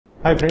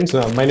Hi friends,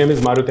 my name is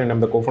Maruti and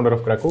I'm the co-founder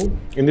of Cracku.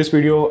 In this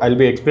video, I'll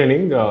be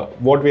explaining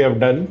what we have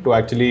done to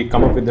actually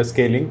come up with the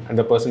scaling and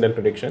the percentile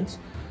predictions.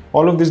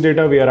 All of this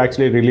data we are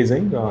actually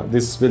releasing.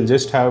 This will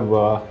just have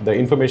the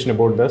information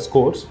about the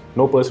scores.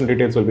 No personal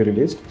details will be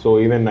released. So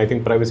even I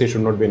think privacy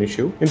should not be an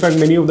issue. In fact,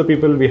 many of the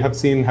people we have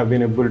seen have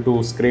been able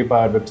to scrape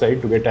our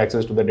website to get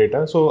access to the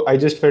data. So I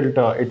just felt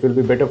it will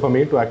be better for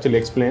me to actually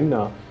explain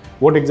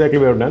what exactly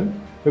we have done,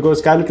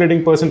 because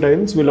calculating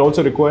percentiles will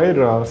also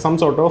require some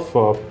sort of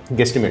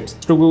guesstimates.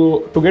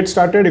 To get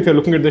started, if you're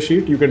looking at the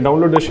sheet, you can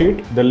download the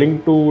sheet. The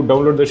link to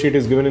download the sheet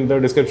is given in the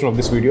description of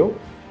this video.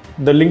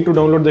 The link to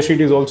download the sheet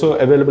is also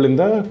available in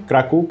the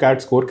Cracku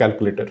CAT score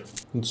calculator.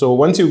 So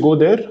once you go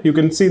there, you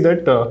can see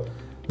that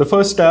the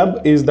first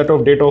tab is that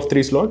of data of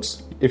 3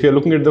 slots. If you're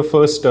looking at the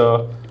first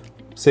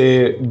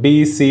say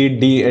B, C,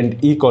 D and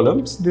E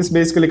columns, this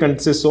basically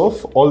consists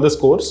of all the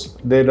scores.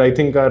 There I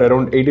think are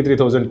around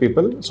 83,000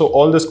 people. So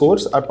all the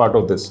scores are part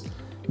of this.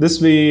 This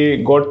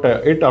we got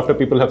it after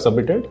people have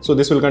submitted. So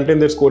this will contain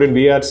their score in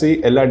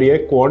VRC,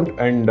 LRDA, Quant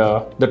and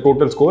the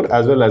total score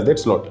as well as their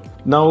slot.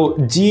 Now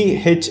G,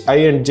 H, I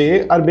and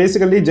J are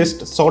basically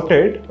just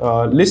sorted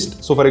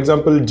list. So for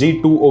example,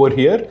 G2 over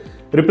here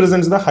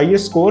represents the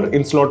highest score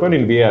in slot 1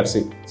 in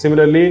VRC.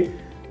 Similarly,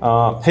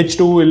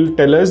 H2 will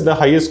tell us the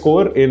highest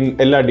score in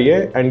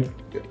LRDA and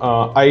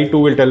I2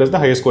 will tell us the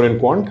highest score in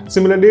Quant.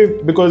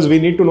 Similarly, because we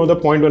need to know the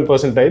 0.1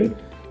 percentile,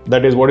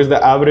 that is what is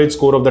the average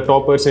score of the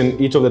toppers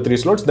in each of the 3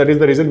 slots. That is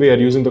the reason we are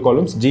using the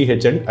columns G,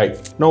 H and I.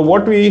 Now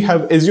what we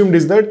have assumed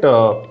is that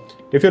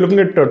if you're looking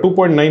at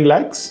 2.9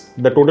 lakhs,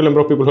 the total number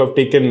of people who have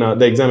taken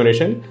the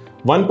examination,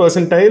 1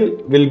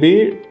 percentile will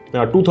be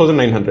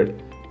 2,900.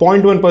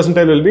 0.1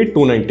 percentile will be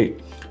 290.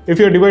 If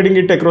you are dividing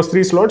it across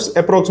 3 slots,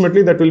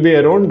 approximately that will be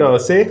around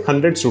say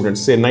 100 students,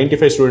 say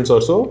 95 students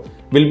or so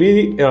will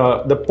be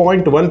the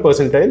 0.1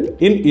 percentile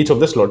in each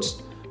of the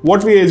slots.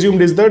 What we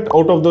assumed is that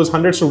out of those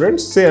 100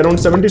 students, say around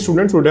 70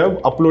 students would have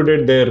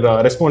uploaded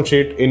their response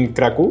sheet in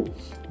Cracku.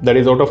 That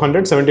is out of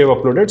 100, 70 have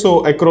uploaded.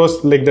 So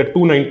across like the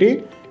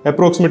 290,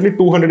 approximately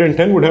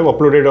 210 would have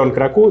uploaded on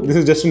Cracku. This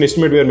is just an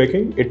estimate we are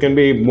making. It can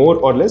be more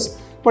or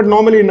less, but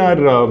normally in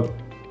our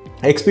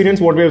experience,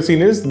 what we have seen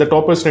is the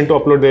toppers tend to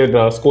upload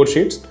their score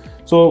sheets.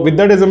 So with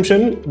that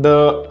assumption,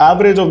 the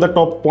average of the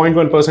top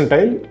 0.1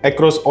 percentile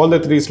across all the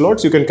 3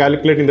 slots, you can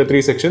calculate in the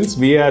 3 sections,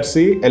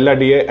 VRC,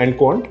 LRDA and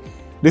Quant.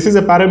 This is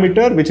a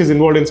parameter which is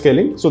involved in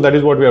scaling. So that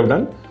is what we have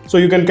done. So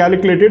you can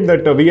calculate it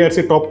that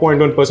VRC top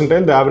 0.1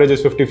 percentile, the average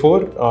is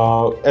 54,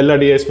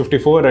 LRDA is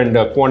 54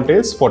 and Quant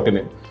is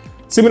 49.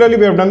 Similarly,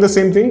 we have done the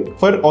same thing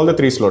for all the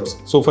 3 slots.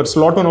 So for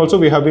slot 1 also,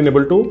 we have been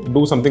able to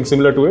do something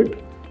similar to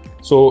it.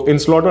 So in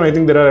slot 1, I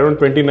think there are around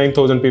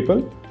 29,000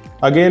 people.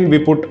 Again, we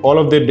put all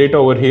of their data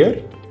over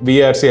here,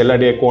 VRC,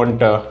 LRDA,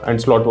 Quant and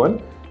slot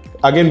 1.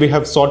 Again, we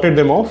have sorted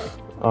them off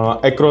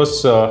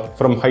across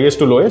from highest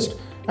to lowest.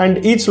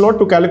 And each slot,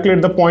 to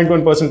calculate the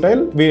 0.1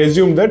 percentile, we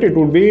assume that it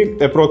would be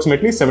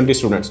approximately 70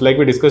 students, like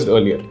we discussed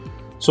earlier.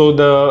 So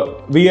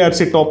the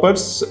VRC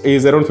toppers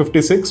is around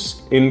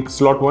 56 in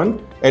slot 1,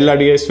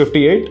 LRDA is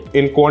 58,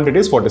 in Quant it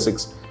is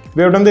 46.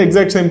 We have done the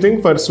exact same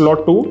thing for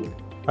slot 2.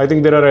 I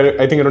think there are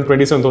around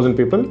 27,000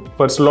 people.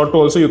 For slot 2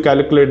 also, you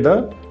calculate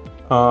the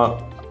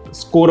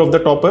score of the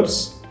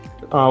toppers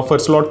for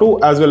slot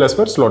 2 as well as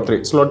for slot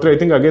 3. Slot 3, I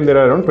think again there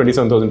are around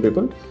 27,000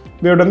 people.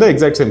 We have done the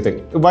exact same thing.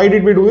 Why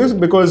did we do this?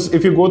 Because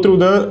if you go through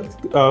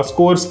the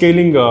score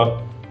scaling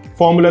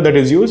formula that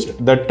is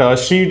used, that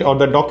sheet or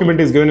the document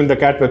is given in the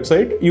CAT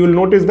website, you will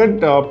notice that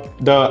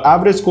the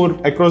average score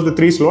across the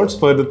 3 slots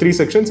for the 3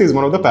 sections is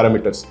one of the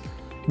parameters.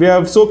 We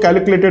have so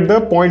calculated the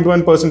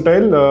 0.1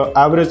 percentile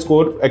average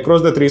score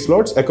across the 3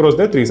 slots, across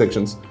the 3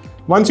 sections.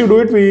 Once you do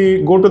it,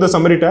 we go to the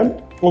summary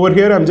tab. Over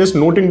here, I'm just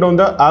noting down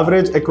the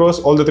average across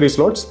all the 3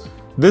 slots.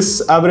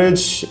 This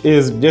average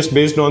is just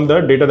based on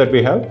the data that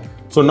we have.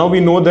 So now we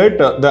know that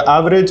the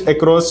average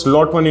across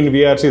slot 1 in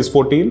VRC is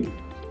 14.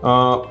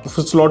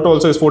 Slot 2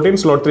 also is 14,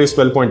 slot 3 is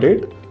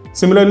 12.8.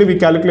 Similarly, we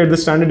calculate the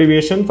standard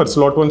deviation for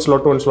slot 1,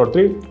 slot 2 and slot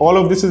 3. All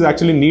of this is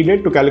actually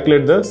needed to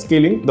calculate the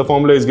scaling. The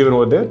formula is given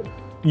over there.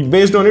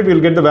 Based on it, we'll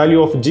get the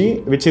value of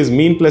G, which is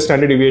mean plus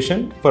standard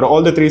deviation for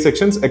all the 3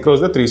 sections across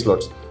the 3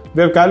 slots.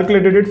 We have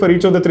calculated it for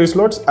each of the 3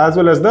 slots as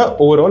well as the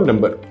overall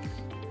number.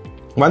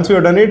 Once we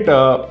have done it,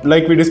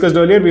 like we discussed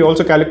earlier, we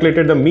also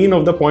calculated the mean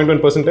of the 0.1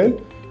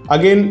 percentile.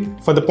 Again,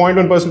 for the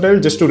 0.1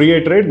 percentile, just to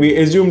reiterate, we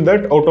assumed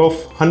that out of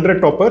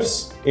 100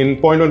 toppers in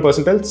 0.1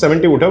 percentile,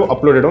 70 would have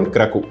uploaded on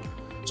Cracku.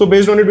 So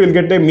based on it, we'll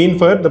get a mean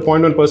for the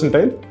 0.1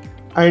 percentile.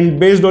 And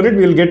based on it,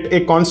 we'll get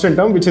a constant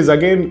term, which is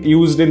again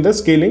used in the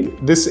scaling.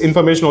 This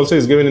information also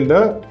is given in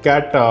the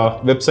CAT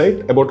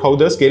website about how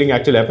the scaling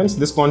actually happens.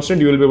 This constant,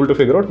 you will be able to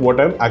figure out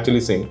what I'm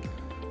actually saying.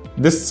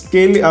 This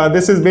scale,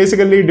 this is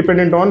basically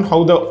dependent on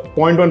how the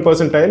 0.1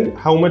 percentile,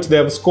 how much they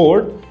have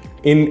scored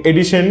in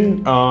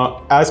addition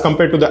as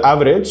compared to the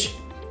average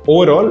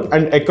overall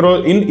and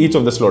across in each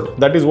of the slot.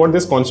 That is what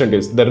this constant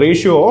is. The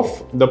ratio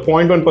of the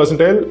 0.1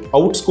 percentile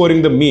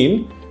outscoring the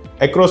mean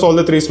across all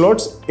the 3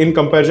 slots in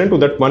comparison to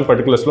that one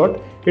particular slot.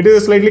 It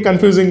is a slightly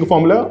confusing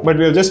formula, but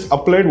we have just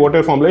applied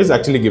whatever formula is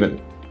actually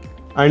given.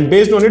 And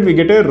based on it, we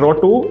get a raw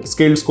to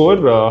scaled score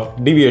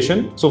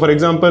deviation. So for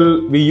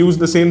example, we use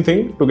the same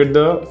thing to get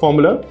the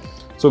formula.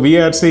 So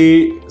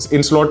VRC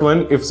in slot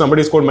 1, if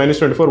somebody scored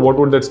 -24, what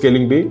would that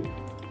scaling be?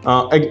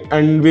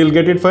 And we'll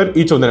get it for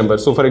each of the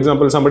numbers. So for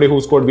example, somebody who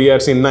scored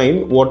VRC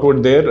 9, what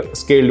would their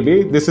scale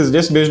be? This is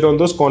just based on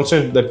those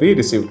constants that we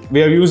received.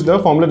 We have used the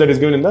formula that is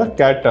given in the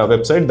CAT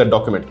website, the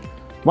document.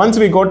 Once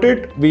we got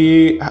it,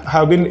 we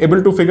have been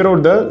able to figure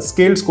out the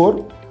scale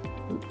score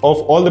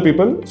of all the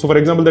people. So for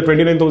example, the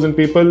 29,000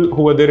 people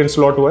who were there in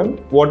slot 1,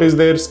 what is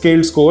their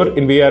scale score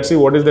in VRC,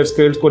 what is their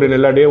scale score in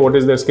LRDA, what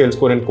is their scale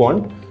score in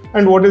quant,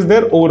 and what is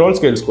their overall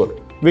scale score.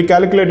 We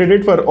calculated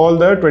it for all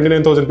the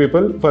 29,000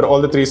 people for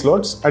all the 3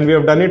 slots, and we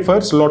have done it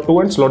for slot 2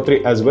 and slot 3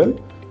 as well.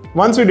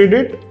 Once we did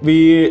it, we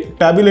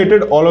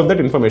tabulated all of that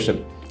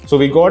information. So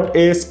we got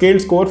a scale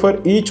score for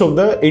each of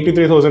the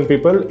 83,000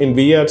 people in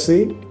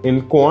VRC,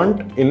 in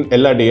quant, in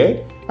LRDI,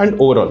 and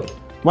overall.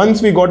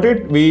 Once we got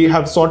it, we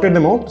have sorted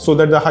them out so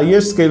that the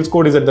highest scale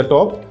score is at the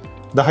top,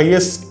 the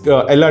highest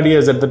LRDI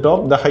is at the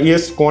top, the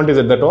highest quant is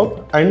at the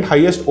top, and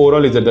highest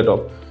overall is at the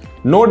top.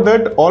 Note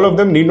that all of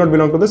them need not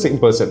belong to the same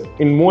person.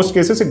 In most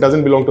cases, it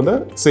doesn't belong to the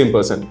same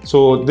person.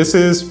 So this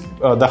is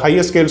the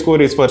highest scale score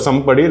is for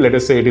somebody, let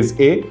us say it is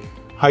A.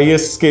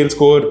 Highest scale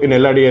score in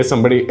LRDI is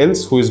somebody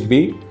else who is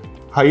B.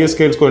 Highest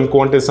scale score in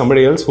quant is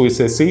somebody else who is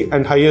say C.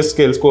 And highest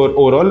scale score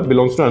overall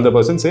belongs to another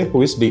person, say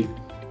who is D.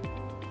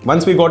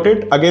 Once we got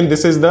it, again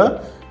this is the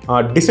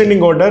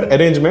descending order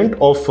arrangement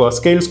of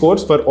scale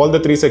scores for all the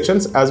 3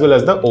 sections as well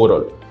as the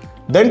overall.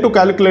 Then to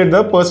calculate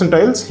the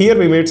percentiles, here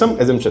we made some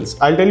assumptions.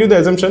 I'll tell you the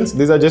assumptions.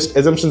 These are just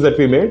assumptions that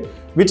we made,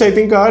 which I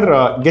think are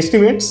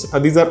guesstimates.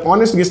 These are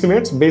honest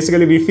guesstimates.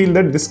 Basically, we feel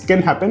that this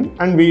can happen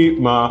and we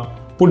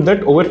put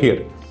that over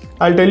here.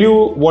 I'll tell you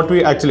what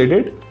we actually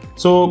did.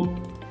 So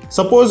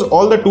suppose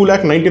all the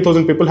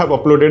 290,000 people have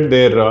uploaded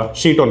their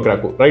sheet on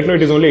Cracku. Right now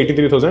it is only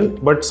 83,000,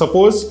 but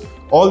suppose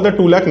all the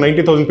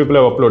 290,000 people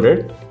have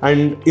uploaded,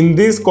 and in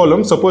this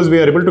column, suppose we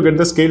are able to get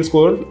the scale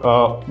score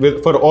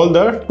for all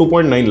the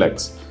 2.9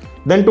 lakhs.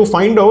 Then to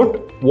find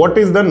out what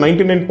is the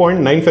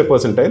 99.95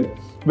 percentile,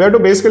 we have to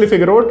basically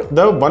figure out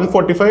the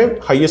 145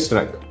 highest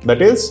rank.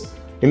 That is,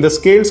 in the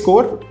scale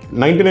score,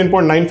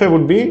 99.95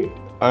 would be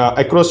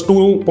across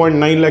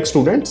 2.9 lakh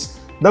students,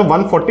 the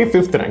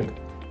 145th rank.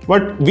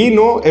 But we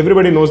know,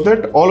 everybody knows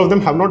that all of them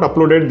have not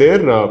uploaded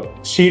their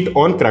sheet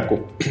on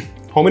Cracku.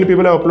 How many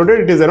people have uploaded?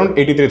 It is around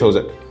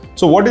 83,000.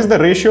 So what is the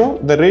ratio?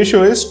 The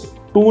ratio is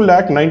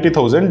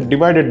 2,90,000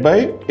 divided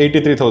by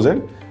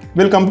 83,000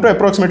 will come to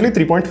approximately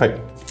 3.5.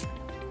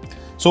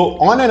 So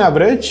on an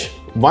average,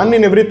 1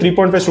 in every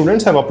 3.5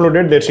 students have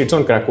uploaded their sheets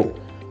on Cracku.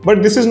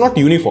 But this is not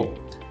uniform.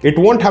 It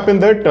won't happen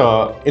that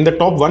in the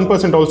top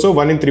 1% also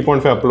 1 in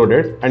 3.5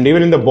 uploaded, and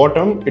even in the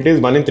bottom it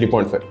is 1 in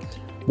 3.5.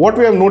 What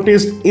we have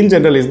noticed in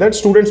general is that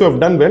students who have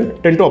done well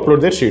tend to upload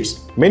their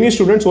sheets. Many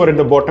students who are at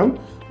the bottom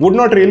would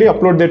not really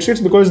upload their sheets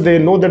because they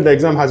know that the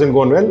exam hasn't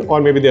gone well,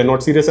 or maybe they are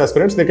not serious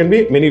aspirants. There can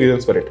be many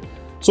reasons for it.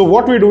 So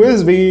what we do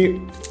is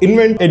we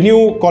invent a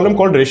new column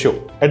called ratio.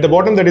 At the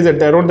bottom, that is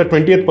at around the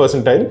 20th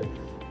percentile,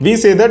 we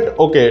say that,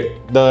 okay,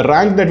 the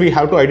rank that we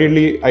have to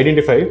ideally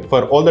identify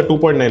for all the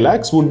 2.9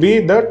 lakhs would be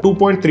the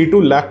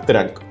 2.32 lakh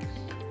rank.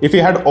 If we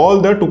had all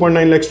the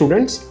 2.9 lakh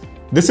students,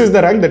 this is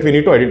the rank that we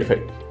need to identify.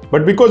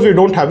 But because we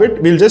don't have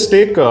it, we'll just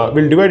take,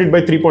 we'll divide it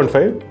by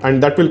 3.5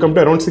 and that will come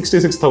to around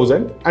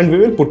 66,000 and we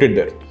will put it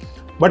there.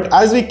 But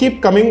as we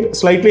keep coming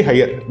slightly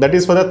higher, that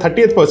is for the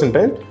 30th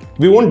percentile,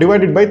 we won't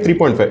divide it by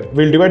 3.5,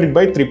 we'll divide it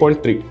by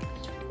 3.3.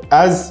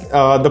 As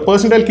the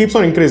percentile keeps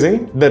on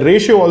increasing, the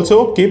ratio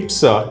also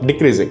keeps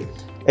decreasing.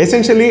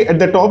 Essentially, at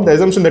the top, the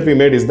assumption that we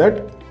made is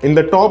that in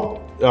the top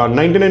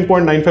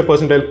 99.95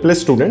 percentile plus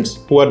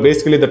students, who are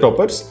basically the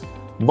toppers,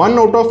 1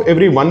 out of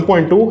every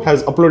 1.2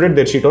 has uploaded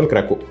their sheet on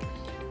Cracku.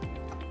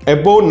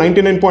 Above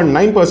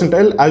 99.9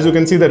 percentile, as you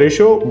can see the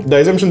ratio, the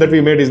assumption that we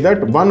made is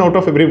that 1 out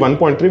of every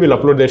 1.3 will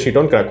upload their sheet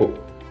on Cracku.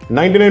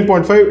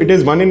 99.5, it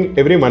is 1 in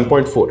every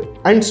 1.4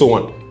 and so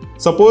on.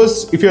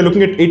 Suppose if you are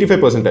looking at 85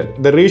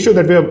 percentile, the ratio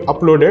that we have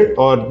uploaded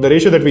or the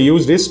ratio that we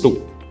used is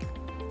 2.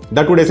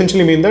 That would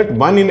essentially mean that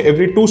 1 in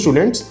every 2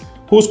 students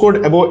who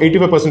scored above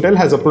 85 percentile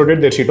has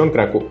uploaded their sheet on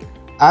Cracku.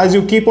 As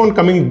you keep on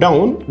coming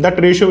down, that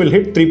ratio will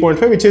hit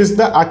 3.5, which is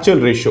the actual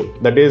ratio.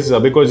 That is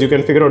because you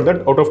can figure out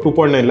that out of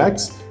 2.9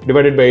 lakhs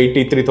divided by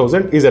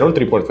 83,000 is around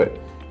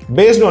 3.5.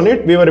 Based on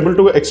it, we were able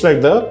to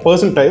extract the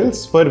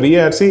percentiles for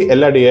VRC,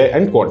 LRDI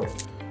and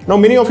quant. Now,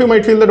 many of you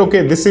might feel that,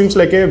 okay, this seems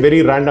like a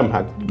very random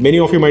hack. Many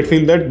of you might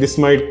feel that this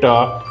might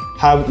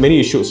have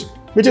many issues,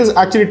 which is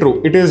actually true.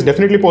 It is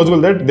definitely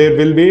possible that there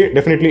will be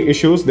definitely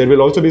issues. There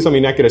will also be some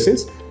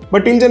inaccuracies.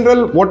 But in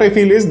general, what I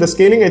feel is the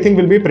scaling, I think,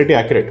 will be pretty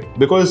accurate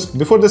because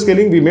before the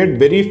scaling, we made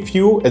very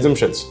few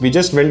assumptions. We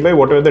just went by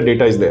whatever the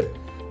data is there.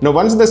 Now,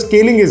 once the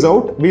scaling is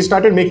out, we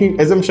started making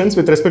assumptions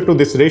with respect to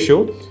this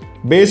ratio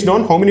based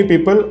on how many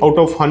people out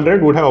of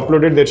 100 would have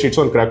uploaded their sheets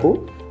on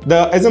Cracku.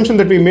 The assumption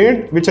that we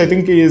made, which I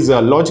think is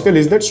logical,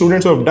 is that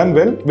students who have done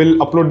well will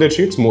upload their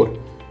sheets more.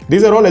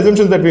 These are all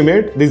assumptions that we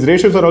made. These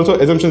ratios are also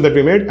assumptions that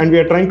we made, and we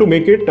are trying to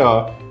make it,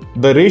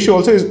 the ratio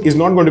also is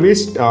not going to be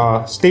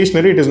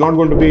stationary. It is not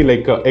going to be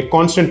like a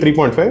constant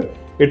 3.5.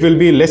 It will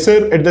be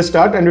lesser at the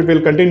start and it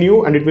will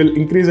continue and it will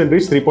increase and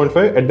reach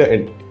 3.5 at the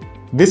end.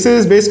 This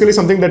is basically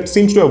something that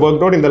seems to have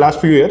worked out in the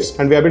last few years,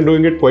 and we have been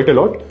doing it quite a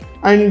lot.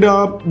 And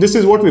this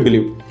is what we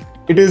believe.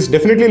 It is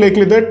definitely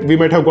likely that we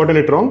might have gotten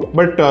it wrong,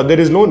 but there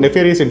is no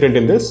nefarious intent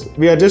in this.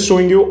 We are just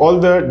showing you all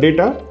the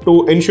data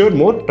to ensure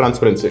more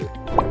transparency.